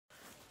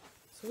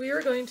So we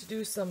are going to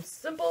do some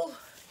simple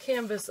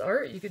canvas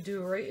art you could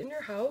do right in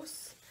your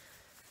house.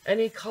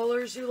 Any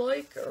colors you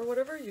like or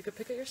whatever, you could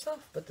pick it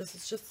yourself, but this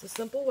is just a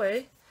simple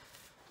way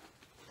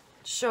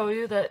to show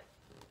you that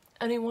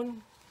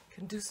anyone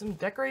can do some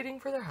decorating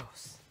for their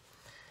house.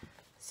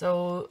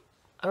 So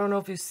I don't know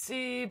if you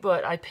see,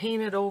 but I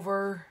painted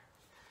over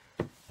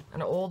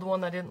an old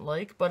one I didn't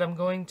like, but I'm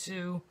going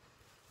to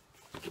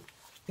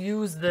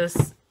use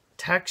this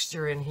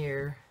texture in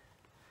here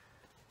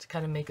to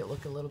kind of make it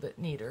look a little bit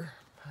neater,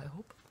 I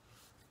hope.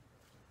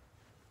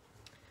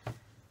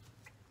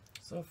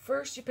 So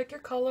first you pick your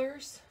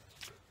colors.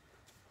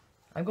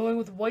 I'm going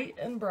with white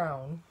and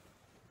brown.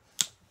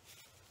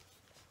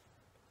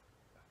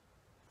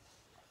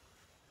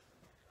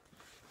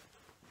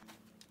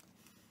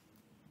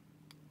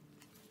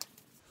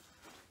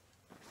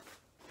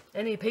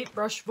 Any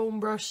paintbrush, foam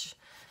brush,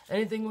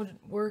 anything would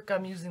work.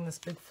 I'm using this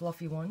big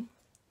fluffy one.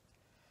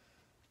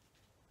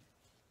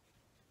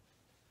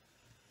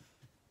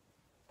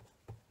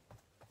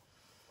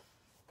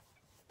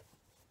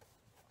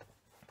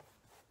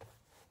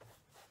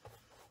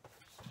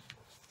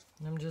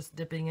 I'm just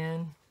dipping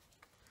in,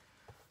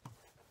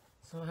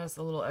 so it has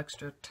a little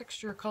extra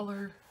texture,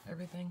 color,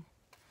 everything.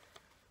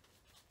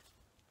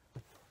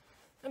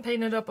 And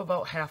paint it up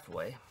about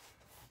halfway.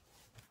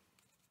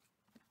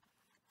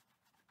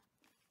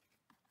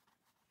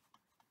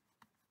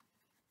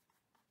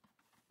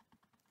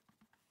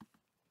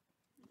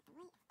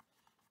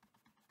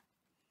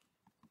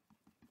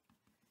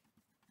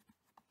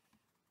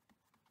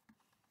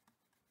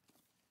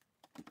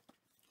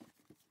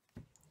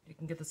 You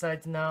can get the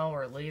sides now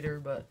or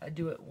later, but I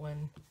do it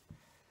when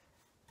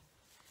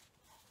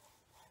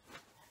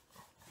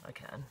I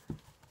can.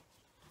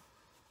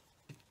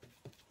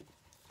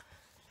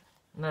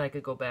 And then I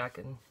could go back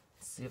and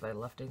see if I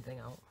left anything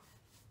out.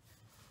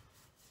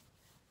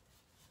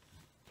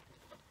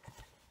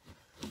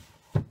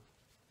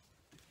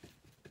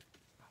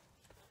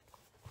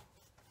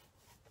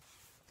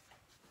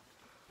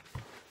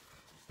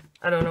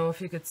 I don't know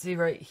if you could see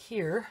right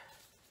here.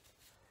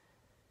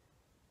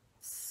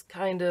 It's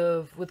kind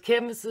of, with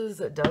canvases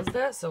it does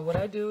that, so what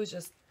I do is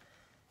just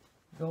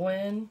go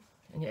in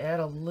and you add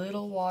a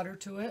little water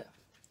to it.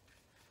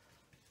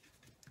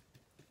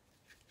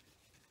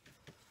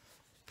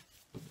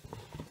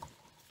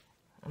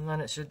 And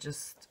then it should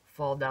just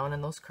fall down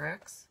in those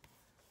cracks.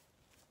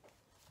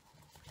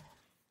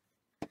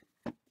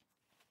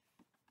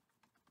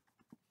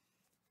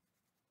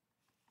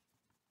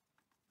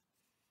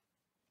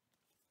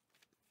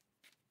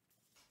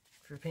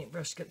 If your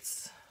paintbrush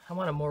gets, I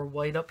want it more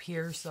white up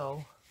here,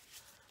 so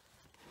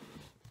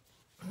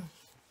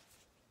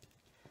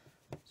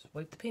just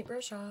wipe the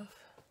paintbrush off.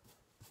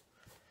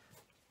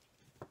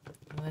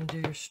 And then do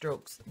your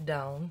strokes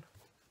down.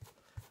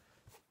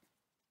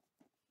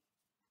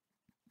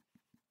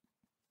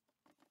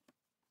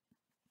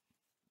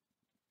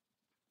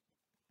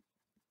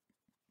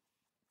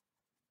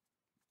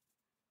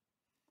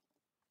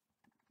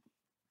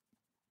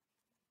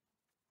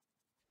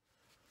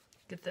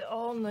 Get that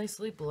all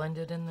nicely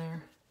blended in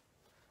there.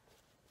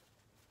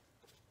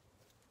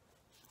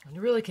 And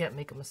you really can't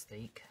make a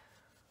mistake.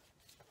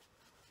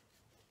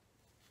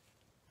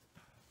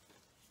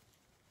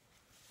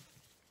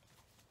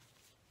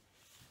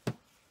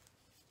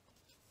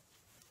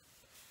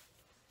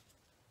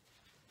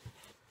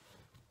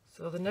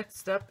 So the next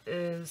step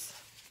is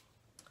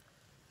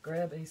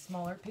grab a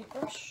smaller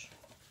paintbrush.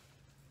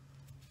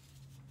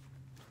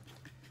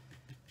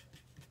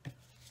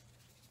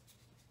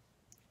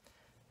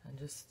 And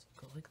just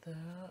go like that.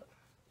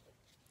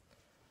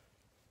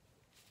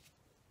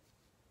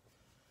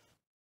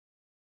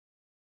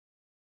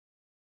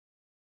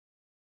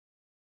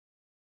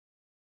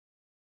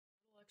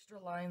 Little extra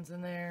lines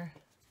in there,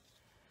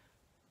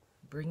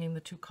 bringing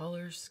the two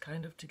colors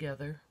kind of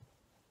together.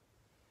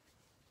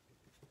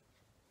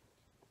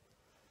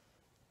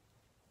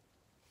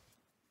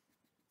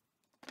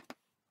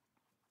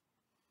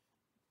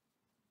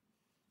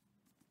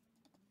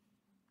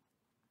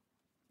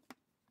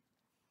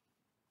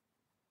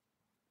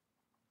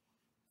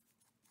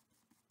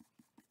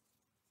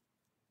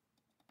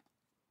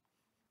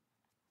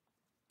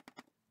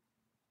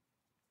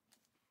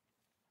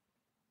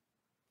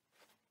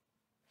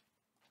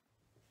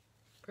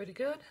 Pretty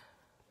good.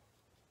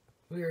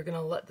 We are going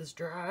to let this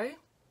dry.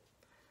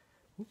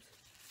 Oops.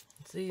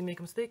 See, you make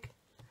a mistake.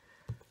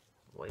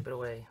 Wipe it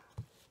away.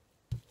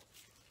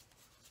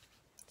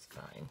 It's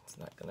fine. It's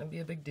not going to be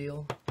a big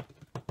deal.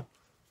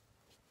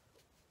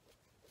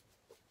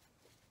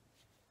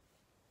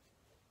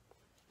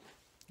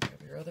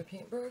 Grab your other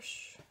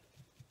paintbrush.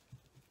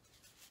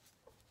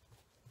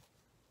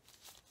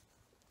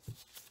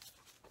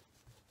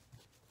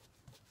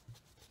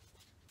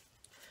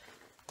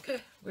 Okay,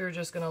 we're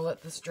just going to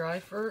let this dry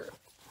for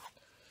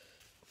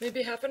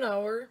maybe half an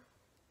hour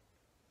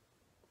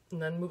and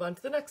then move on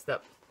to the next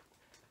step.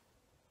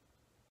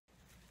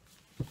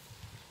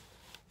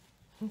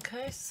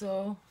 Okay,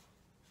 so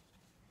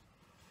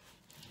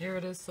here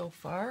it is so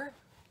far.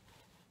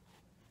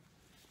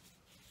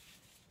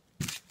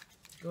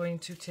 going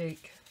to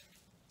take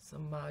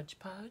some Mod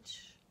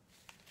Podge.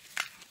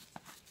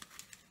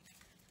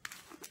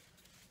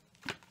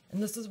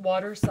 And this is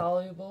water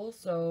soluble,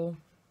 so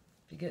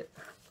if you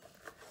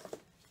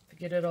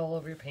get it all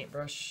over your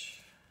paintbrush,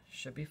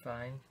 should be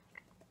fine.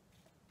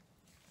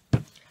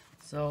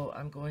 So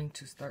I'm going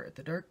to start at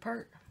the dark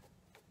part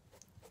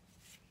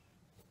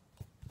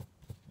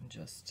and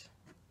just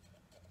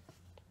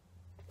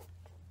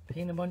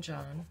paint a bunch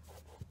on.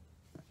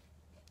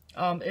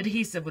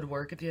 Adhesive would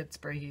work if you had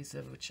spray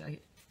adhesive, which I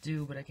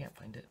do, but I can't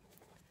find it.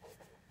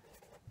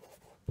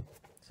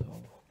 So,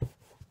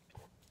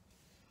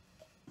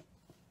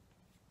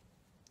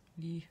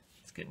 yeah,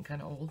 it's getting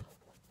kind of old.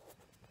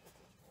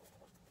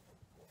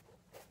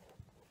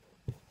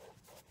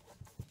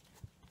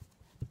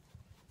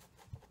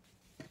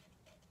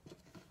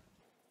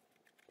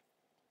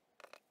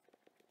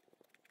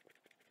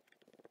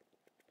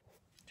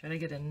 Try to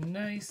get a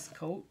nice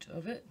coat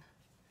of it.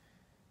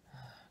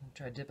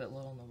 Try to dip it a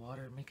little in the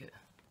water to make it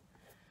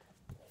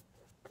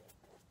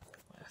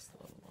last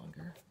a little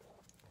longer.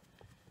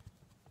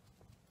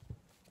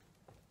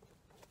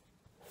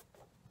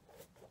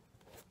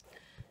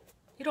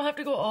 You don't have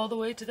to go all the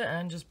way to the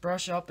end, just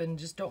brush up and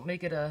just don't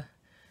make it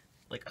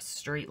like a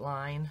straight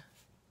line.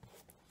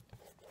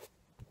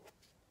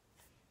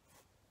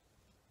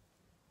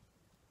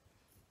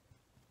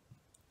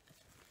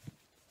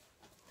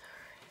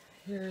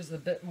 Here's a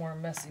bit more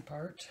messy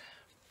part,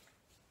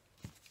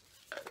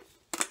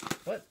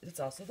 but it's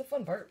also the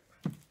fun part.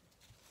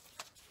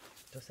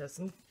 Just has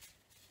some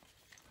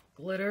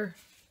glitter.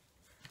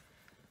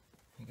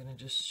 You're gonna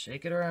just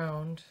shake it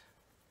around.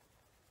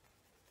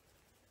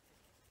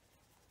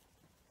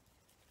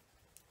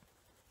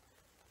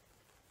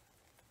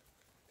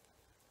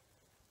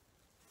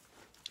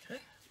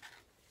 Okay.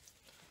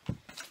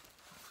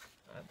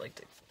 I'd like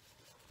to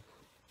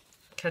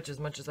catch as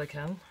much as I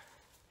can.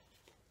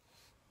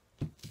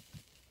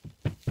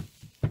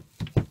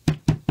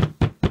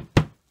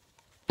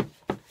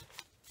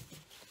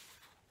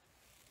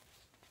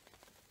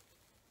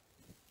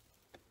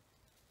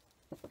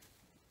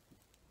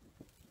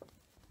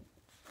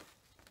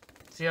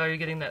 See how you're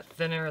getting that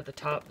thinner at the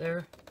top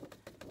there?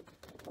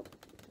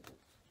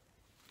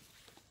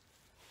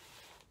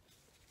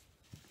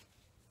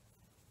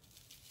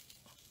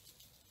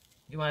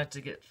 You want it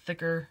to get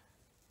thicker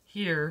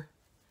here,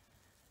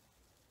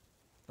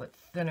 but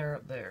thinner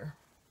up there.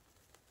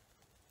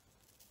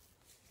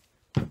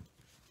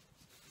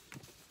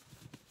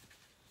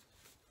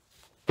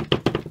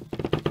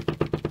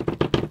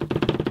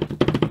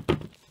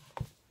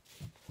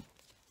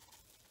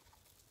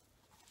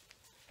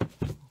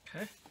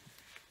 Okay.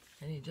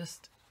 And you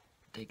just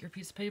take your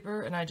piece of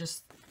paper, and I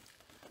just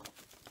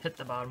hit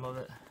the bottom of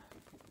it.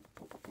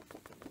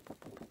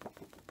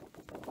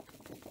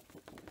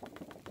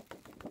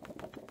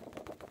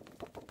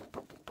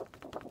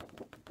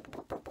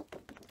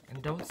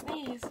 And don't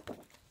sneeze.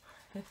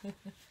 Not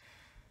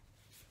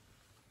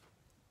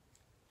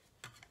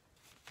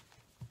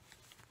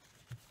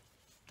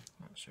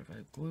sure if I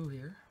have glue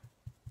here.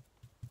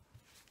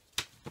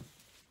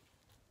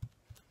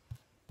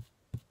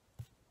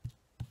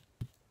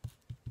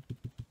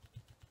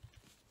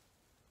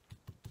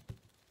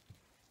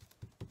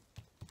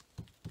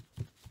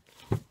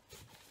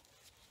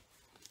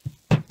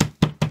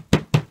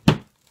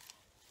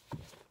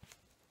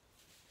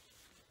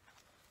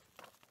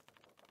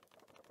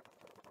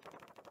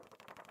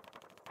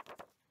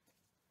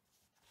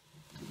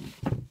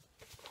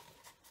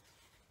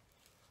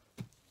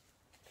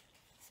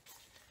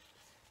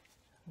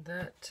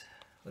 That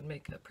would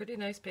make a pretty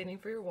nice painting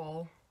for your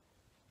wall.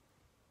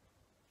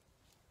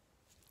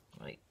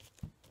 Might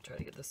try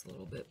to get this a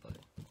little bit, but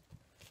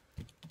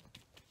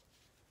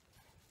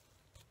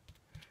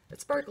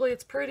it's sparkly,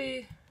 it's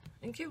pretty,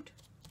 and cute.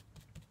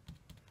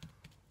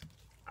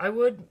 I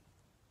would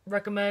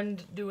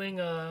recommend doing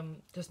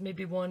just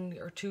maybe 1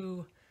 or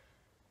 2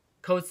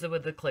 coats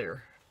with the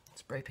clear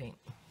spray paint,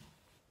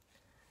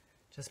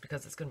 just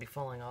because it's going to be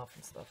falling off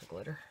and stuff, the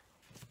glitter.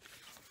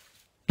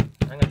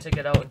 I'm going to take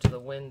it out into the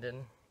wind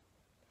and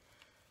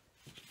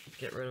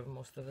get rid of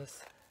most of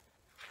this.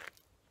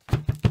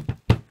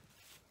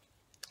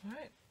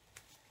 Alright,